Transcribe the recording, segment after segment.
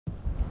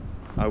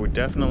I would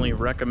definitely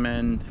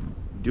recommend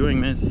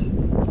doing this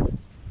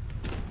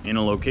in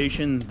a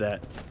location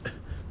that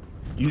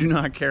you do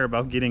not care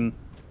about getting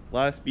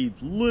glass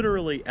beads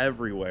literally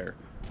everywhere.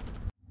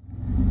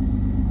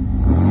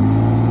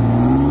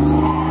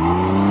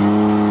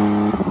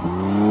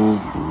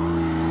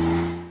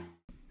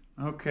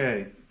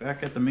 Okay,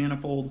 back at the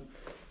manifold.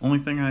 Only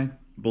thing I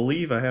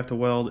believe I have to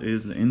weld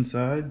is the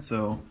inside,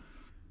 so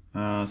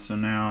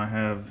now I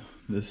have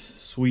this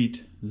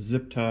sweet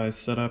zip tie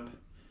set up.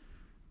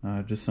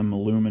 Just some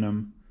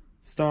aluminum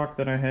stock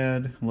that I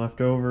had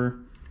left over.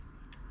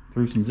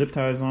 Threw some zip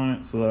ties on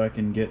it so that I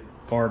can get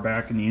far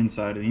back in the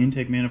inside of the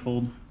intake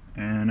manifold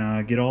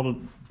and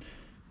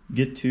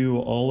get to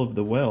all of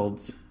the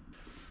welds.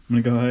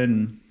 I'm gonna go ahead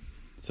and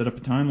set up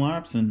a time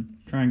lapse and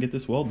try and get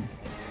this welded.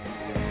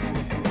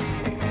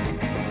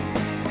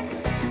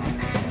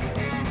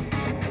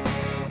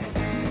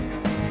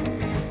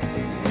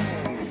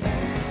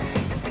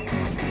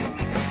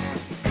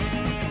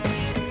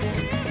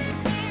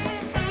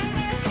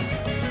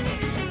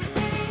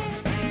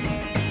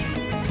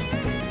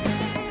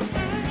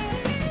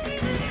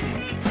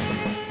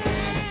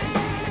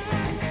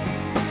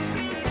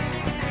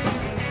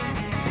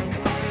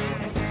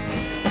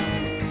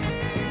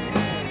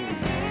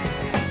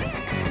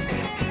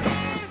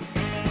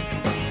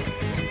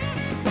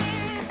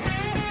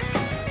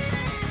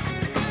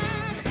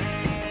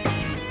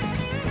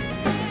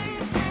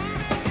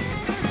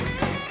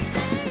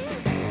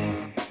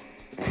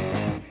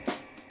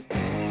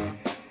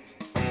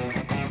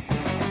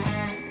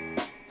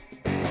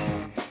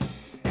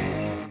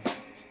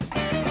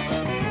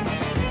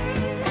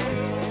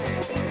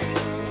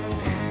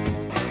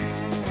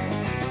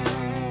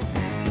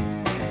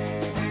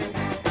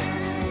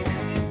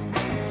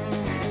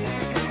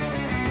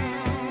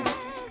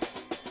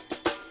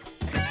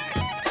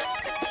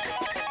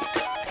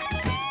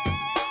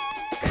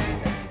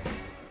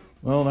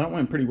 Well, that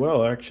went pretty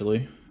well,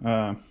 actually.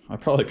 I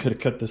probably could have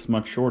cut this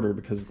much shorter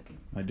because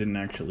I didn't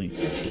actually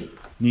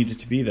need it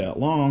to be that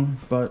long,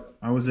 but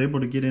I was able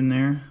to get in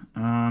there.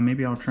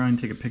 Maybe I'll try and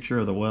take a picture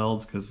of the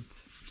welds because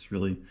it's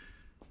really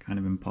kind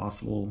of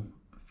impossible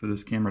for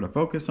this camera to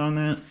focus on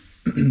that.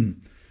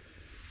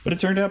 But it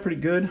turned out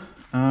pretty good.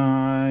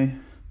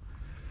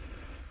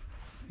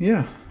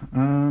 Yeah,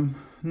 I'm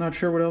not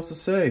sure what else to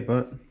say,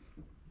 but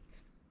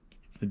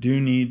I do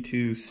need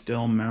to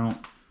still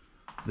mount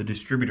the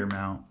distributor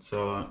mount,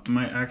 so I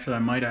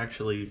might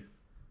actually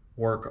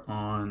work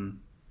on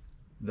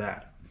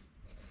that.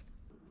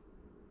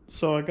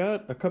 So I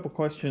got a couple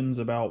questions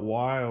about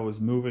why I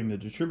was moving the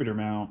distributor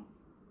mount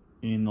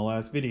in the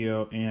last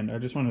video, and I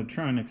just want to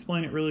try and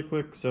explain it really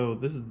quick. So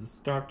this is the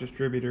stock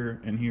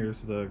distributor, and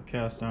here's the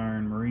cast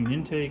iron marine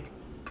intake.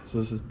 So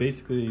this is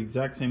basically the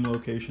exact same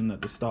location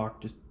that the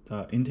stock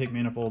intake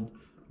manifold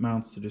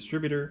mounts to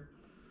distributor.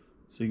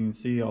 So you can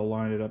see I'll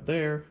line it up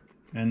there.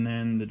 And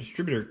then the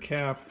distributor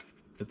cap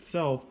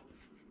itself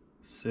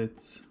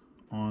sits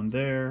on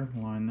there,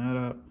 line that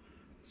up.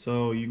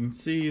 So you can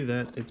see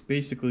that it's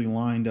basically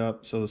lined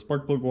up. So the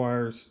spark plug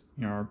wires,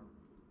 are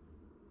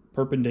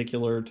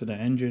perpendicular to the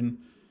engine,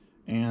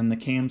 and the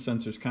cam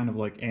sensor is kind of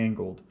like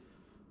angled.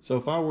 So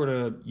if I were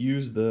to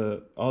use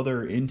the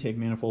other intake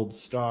manifold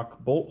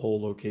stock bolt hole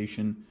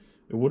location,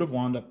 it would have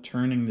wound up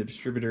turning the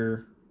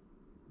distributor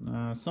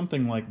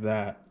something like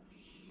that.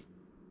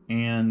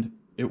 And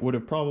it would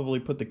have probably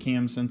put the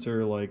cam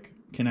sensor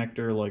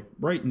connector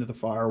right into the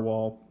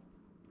firewall,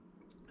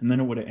 and then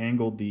it would have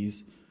angled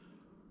these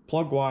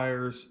plug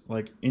wires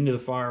into the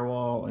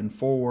firewall and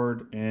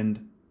forward,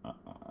 and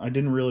I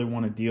didn't really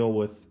want to deal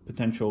with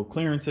potential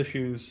clearance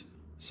issues.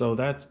 So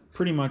that's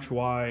pretty much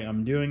why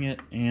I'm doing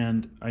it,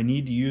 and I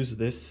need to use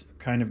this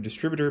kind of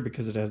distributor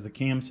because it has the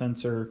cam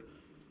sensor,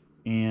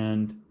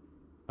 and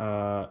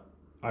I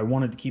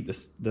wanted to keep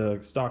the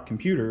stock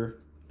computer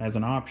as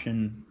an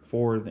option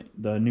for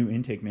the new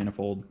intake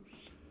manifold.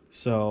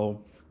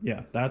 So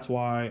yeah, that's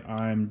why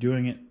I'm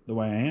doing it the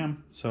way I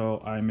am. So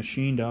I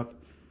machined up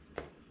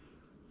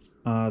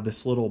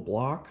this little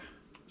block.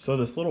 So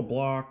this little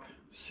block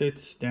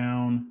sits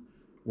down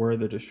where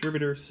the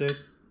distributors sit,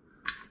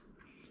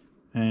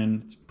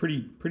 and it's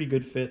pretty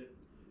good fit.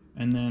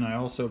 And then I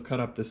also cut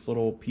up this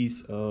little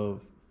piece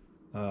of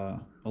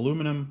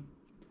aluminum,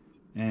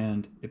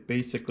 and it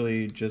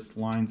basically just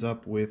lines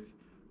up with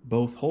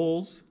both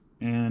holes.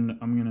 And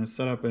I'm gonna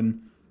set up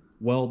and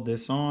weld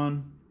this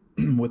on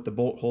with the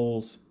bolt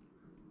holes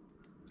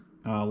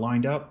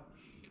lined up,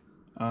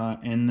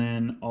 and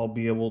then I'll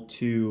be able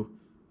to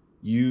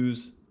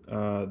use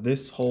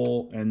this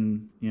hole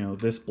and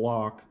this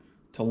block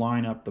to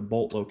line up the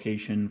bolt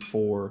location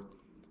for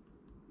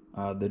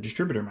the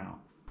distributor mount.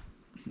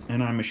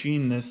 And I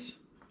machined this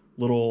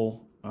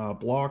little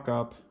block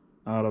up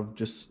out of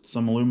just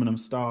some aluminum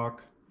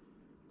stock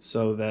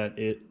so that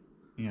it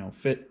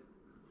fit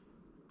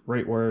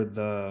right where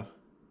the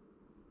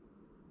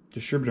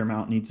distributor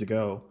mount needs to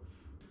go.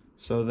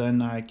 So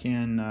then I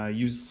can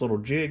use this little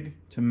jig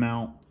to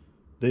mount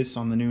this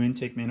on the new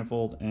intake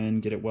manifold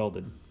and get it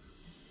welded.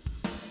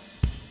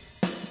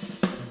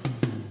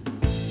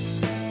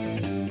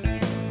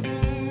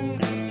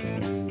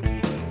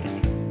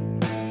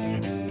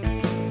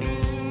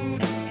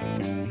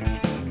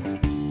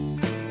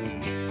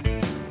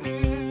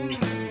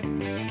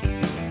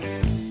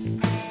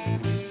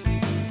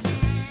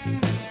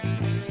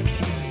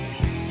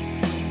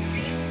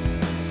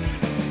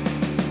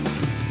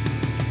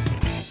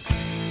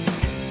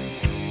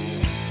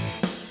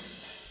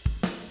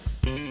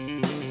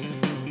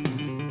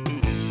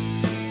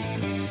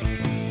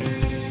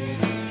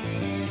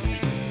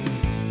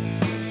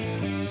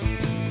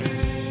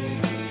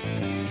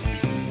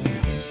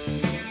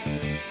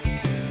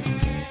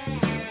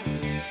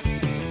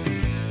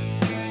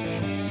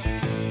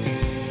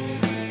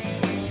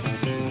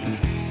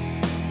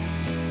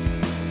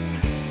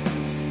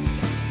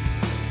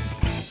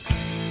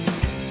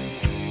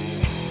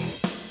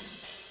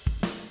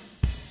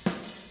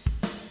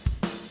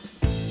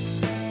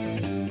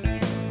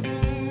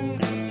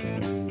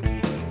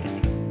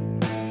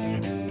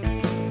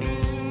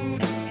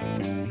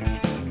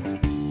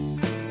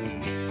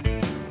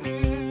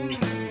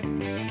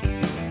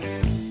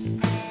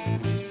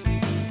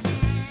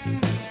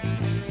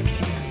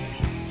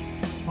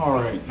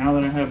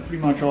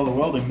 pretty much all the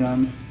welding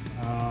done.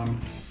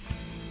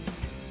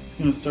 It's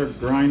gonna start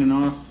grinding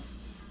off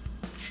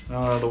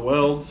the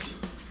welds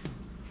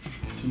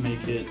to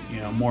make it,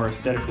 more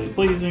aesthetically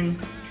pleasing.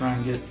 Try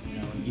and get,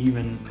 an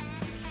even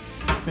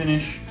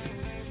finish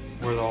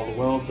where all the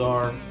welds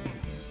are.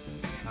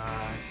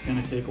 It's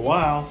gonna take a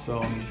while, so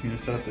I'm just gonna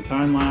set up the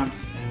time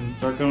lapse and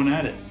start going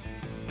at it.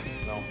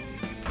 So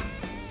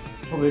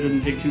hopefully it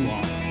doesn't take too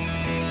long.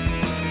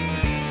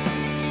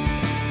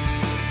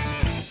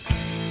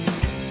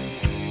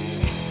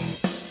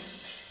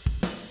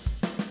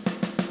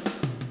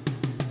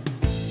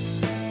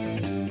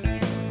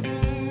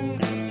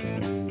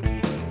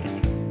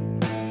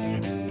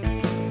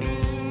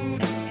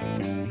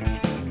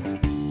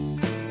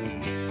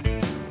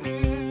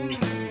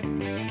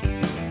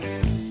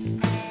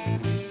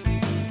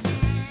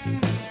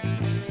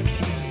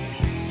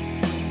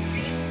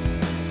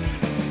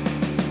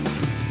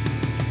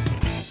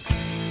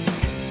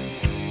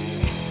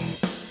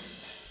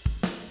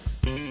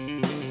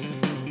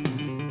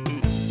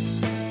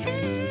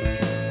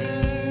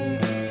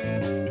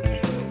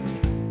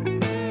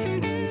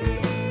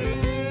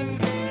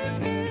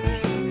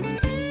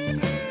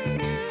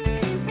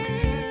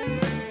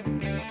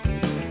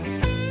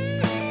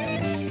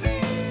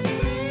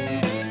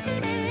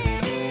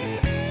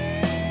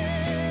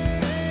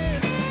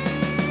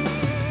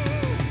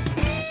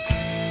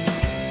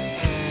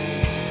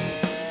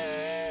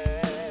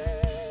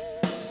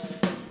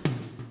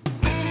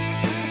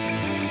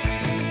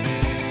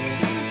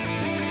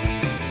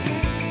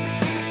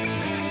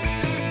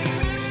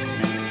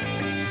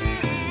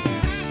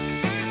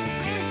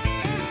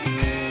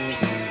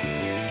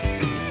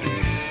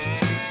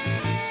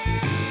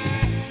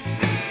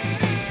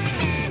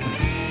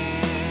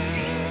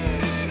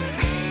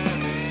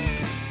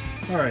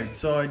 Alright,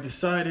 so I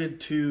decided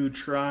to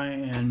try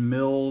and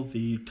mill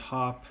the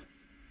top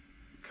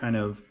kind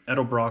of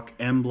Edelbrock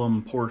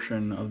emblem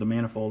portion of the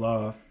manifold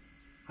off.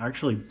 I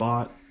actually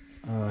bought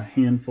a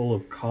handful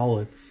of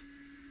collets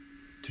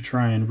to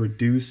try and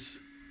reduce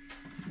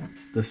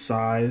the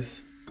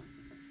size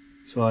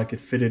so I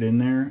could fit it in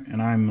there,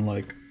 and I'm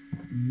like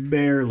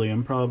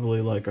I'm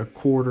probably like a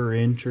 1/4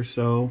 inch or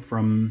so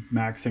from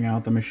maxing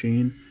out the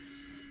machine.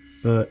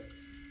 But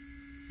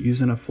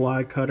using a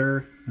fly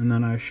cutter, and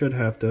then I should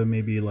have to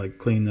maybe like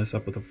clean this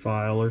up with a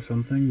file or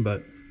something,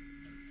 but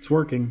it's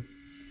working.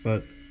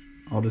 But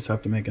I'll just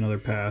have to make another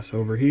pass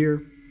over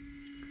here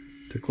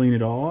to clean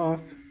it all off,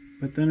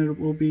 but then it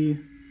will be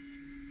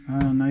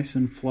nice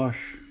and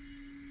flush.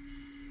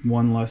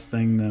 One less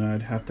thing that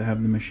I'd have to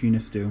have the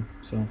machinist do.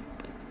 So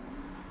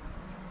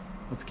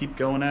let's keep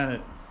going at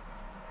it.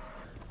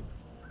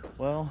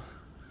 Well,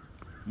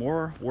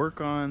 more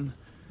work on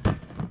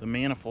the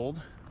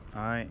manifold.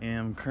 I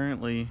am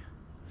currently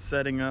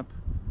setting up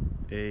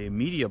a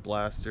media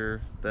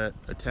blaster that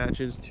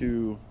attaches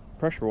to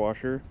pressure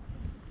washer.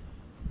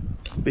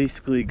 It's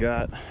basically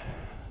got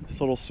this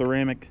little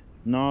ceramic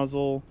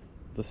nozzle,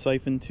 the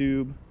siphon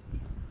tube.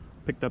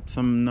 Picked up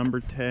some number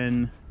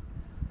 10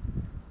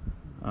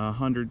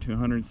 100 to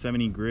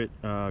 170 grit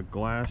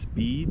glass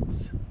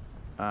beads.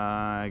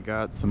 I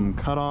got some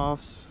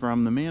cutoffs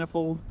from the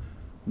manifold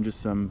and just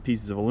some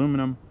pieces of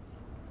aluminum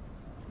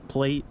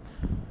plate,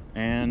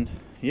 and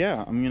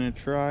yeah, I'm gonna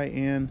try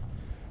and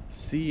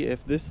see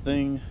if this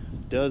thing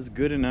does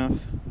good enough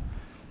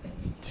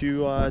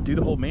to do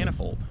the whole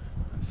manifold.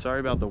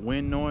 Sorry about the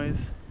wind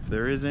noise, if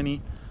there is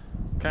any.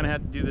 Kind of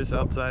had to do this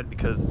outside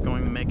because it's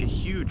going to make a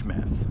huge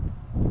mess.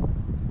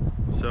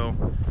 So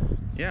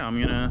yeah,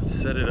 I'm gonna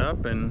set it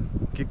up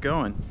and get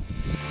going.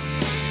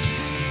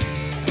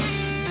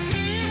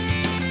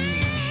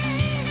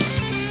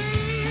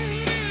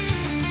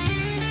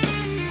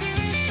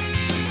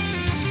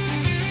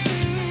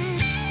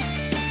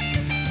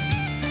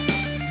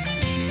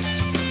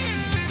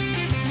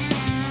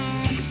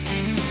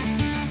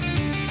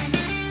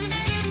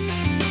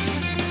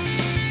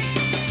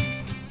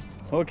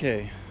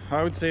 Okay,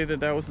 I would say that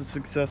that was a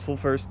successful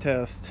first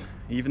test,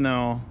 even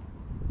though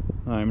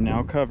I'm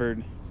now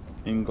covered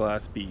in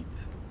glass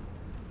beads.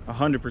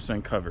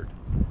 100% covered.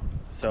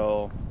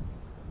 So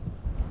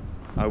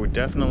I would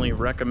definitely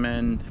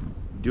recommend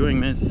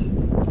doing this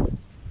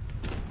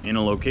in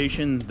a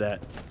location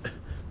that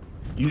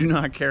you do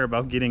not care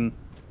about getting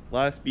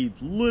glass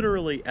beads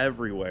literally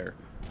everywhere.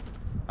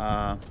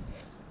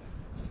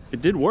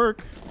 It did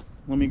work.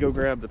 Let me go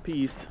grab the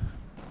piece.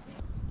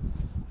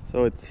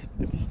 So it's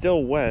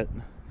still wet,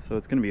 so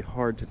it's gonna be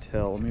hard to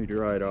tell. Let me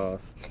dry it off.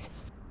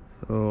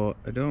 So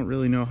I don't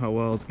really know how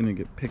well it's gonna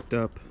get picked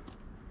up.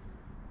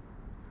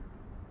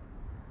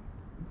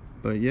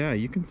 But yeah,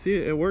 you can see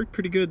it worked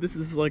pretty good. This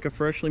is like a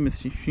freshly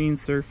machined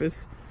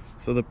surface.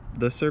 So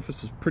the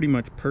surface was pretty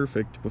much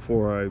perfect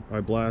before I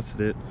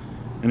blasted it.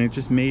 And it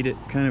just made it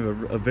kind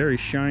of a very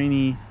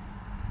shiny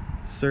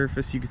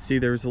surface. You can see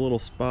there was a little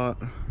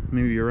spot,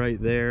 maybe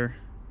right there,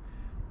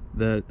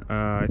 that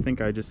I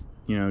think I just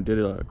did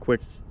a quick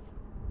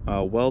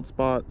weld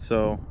spot.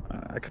 So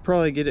I could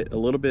probably get it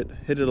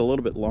hit it a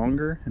little bit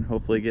longer and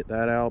hopefully get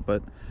that out.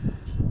 But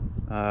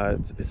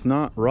It's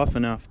not rough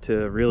enough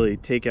to really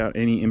take out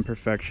any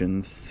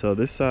imperfections. So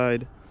this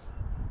side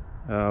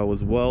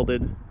was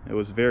welded. It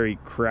was very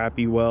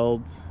crappy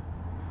welds,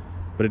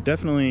 but it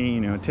definitely, you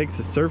know, takes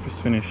the surface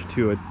finish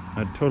to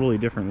a totally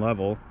different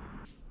level.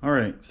 All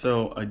right,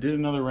 so I did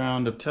another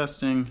round of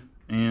testing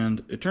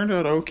and it turned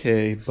out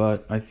okay,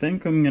 but I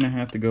think I'm gonna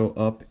have to go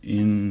up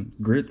in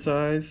grit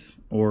size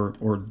or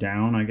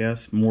down, I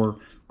guess, more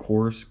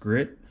coarse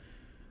grit.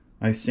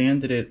 I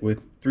sanded it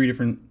with 3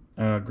 different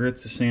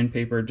grits of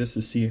sandpaper just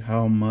to see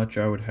how much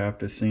I would have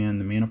to sand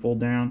the manifold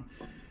down.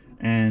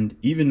 And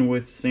even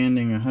with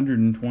sanding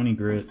 120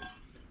 grit,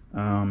 it's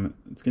going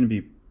to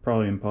be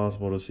probably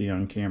impossible to see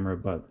on camera,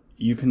 but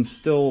you can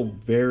still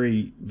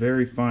very,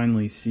 very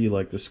finely see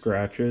like the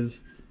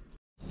scratches.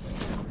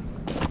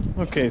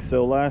 Okay,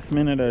 so last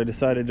minute I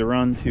decided to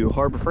run to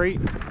Harbor Freight.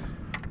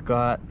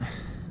 Got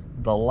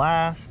the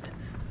last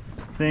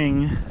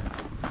thing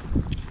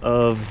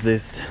of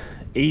this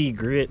 80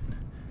 grit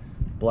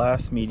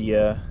blast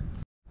media.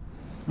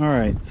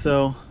 Alright,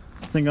 so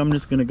I think I'm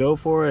just gonna go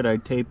for it. I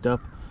taped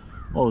up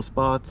all the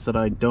spots that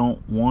I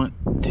don't want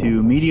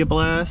to media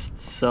blast,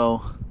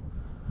 so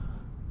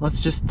let's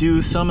just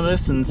do some of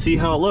this and see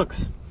how it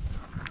looks.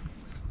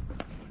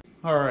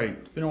 Alright,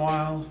 it's been a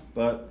while,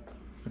 but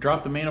I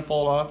dropped the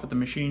manifold off at the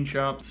machine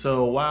shop,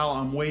 so while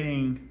I'm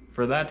waiting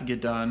for that to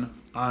get done,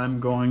 I'm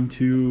going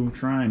to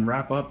try and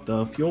wrap up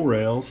the fuel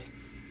rails.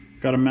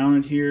 Got them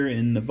mounted here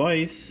in the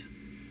vise,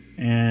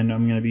 and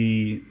I'm going to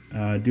be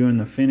doing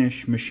the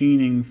finish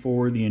machining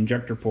for the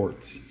injector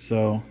ports.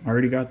 So I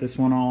already got this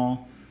one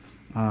all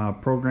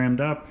programmed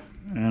up,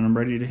 and I'm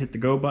ready to hit the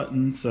go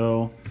button,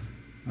 so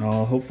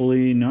I'll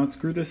hopefully not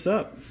screw this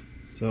up.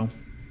 So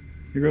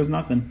here goes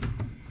nothing.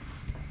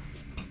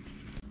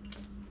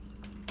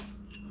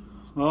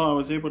 Well, I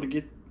was able to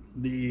get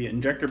the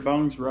injector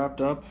bungs wrapped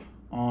up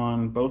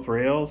on both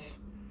rails.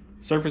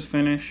 Surface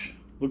finish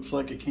looks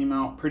like it came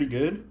out pretty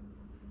good.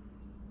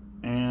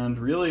 And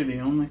really the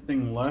only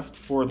thing left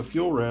for the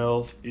fuel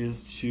rails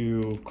is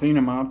to clean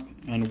them up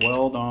and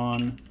weld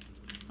on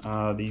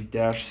these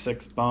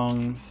 -6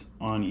 bungs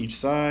on each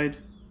side.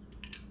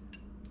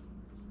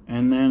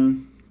 And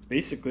then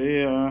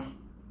basically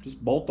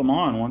just bolt them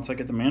on once I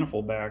get the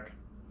manifold back.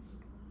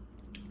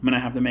 I'm gonna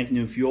have to make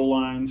new fuel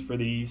lines for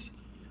these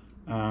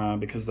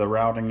because the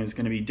routing is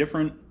going to be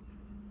different.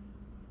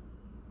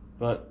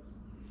 But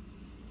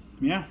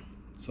yeah,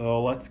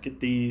 so let's get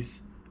these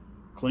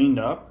cleaned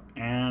up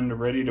and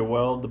ready to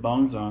weld the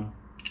bungs on.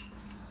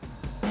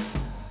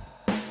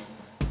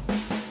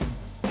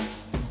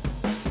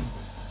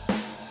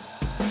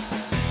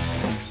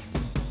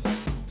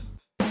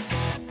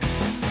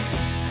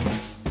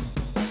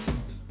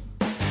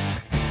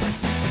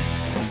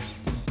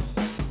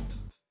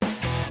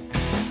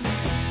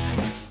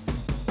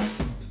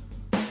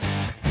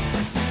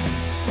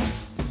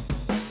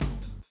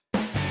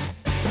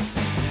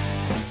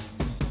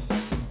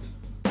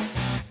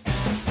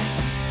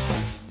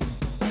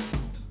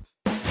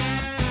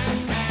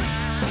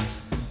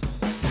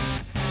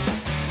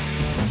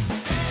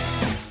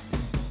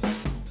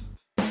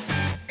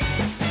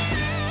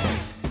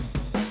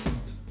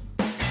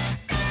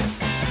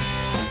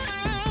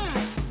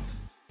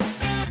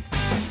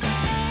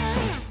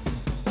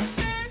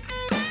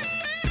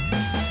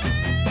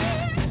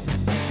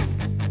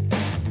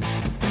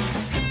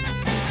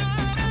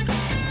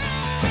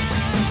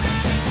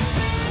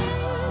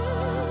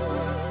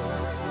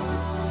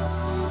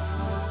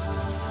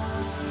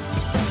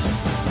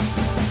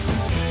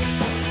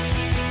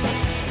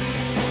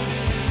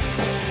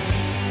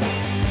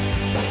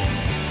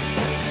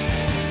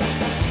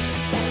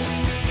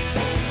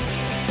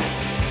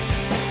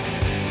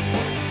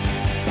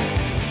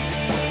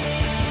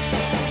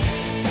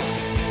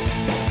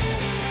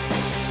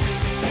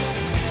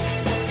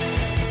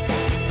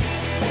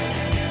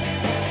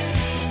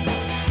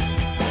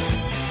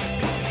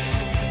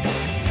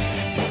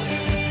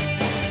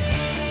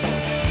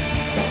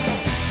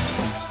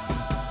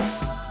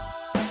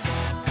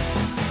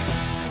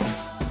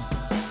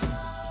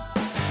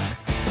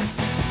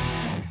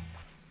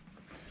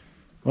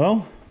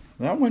 Well,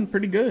 that went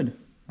pretty good.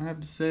 I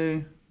have to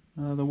say,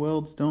 the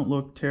welds don't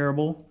look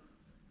terrible.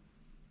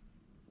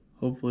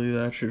 Hopefully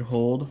that should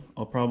hold.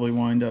 I'll probably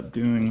wind up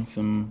doing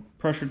some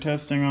pressure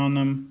testing on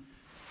them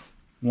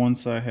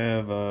once I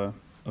have a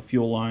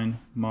fuel line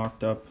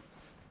mocked up.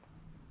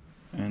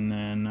 And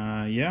then,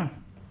 yeah.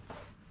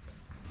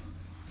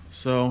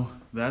 So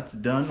that's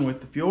done with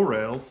the fuel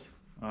rails.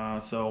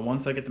 So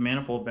once I get the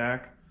manifold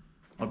back,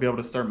 I'll be able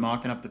to start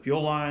mocking up the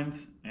fuel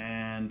lines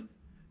and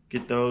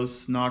get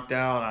those knocked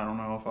out. I don't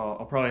know if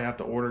I'll probably have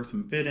to order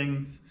some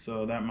fittings,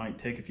 so that might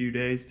take a few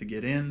days to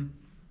get in.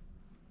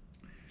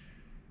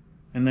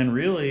 And then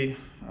really,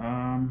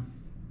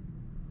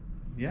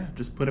 yeah,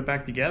 just put it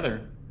back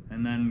together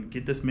and then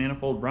get this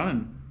manifold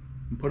running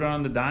and put it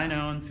on the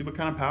dyno and see what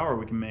kind of power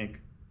we can make.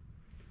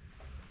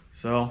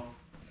 So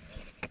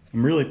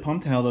I'm really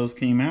pumped how those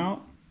came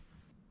out.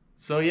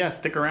 So yeah,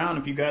 stick around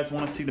if you guys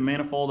want to see the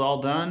manifold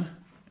all done.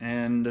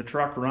 and the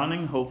truck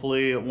running.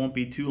 Hopefully it won't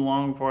be too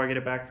long before I get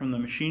it back from the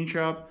machine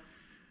shop,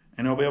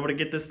 and I'll be able to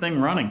get this thing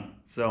running.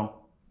 So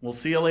we'll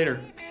see you later.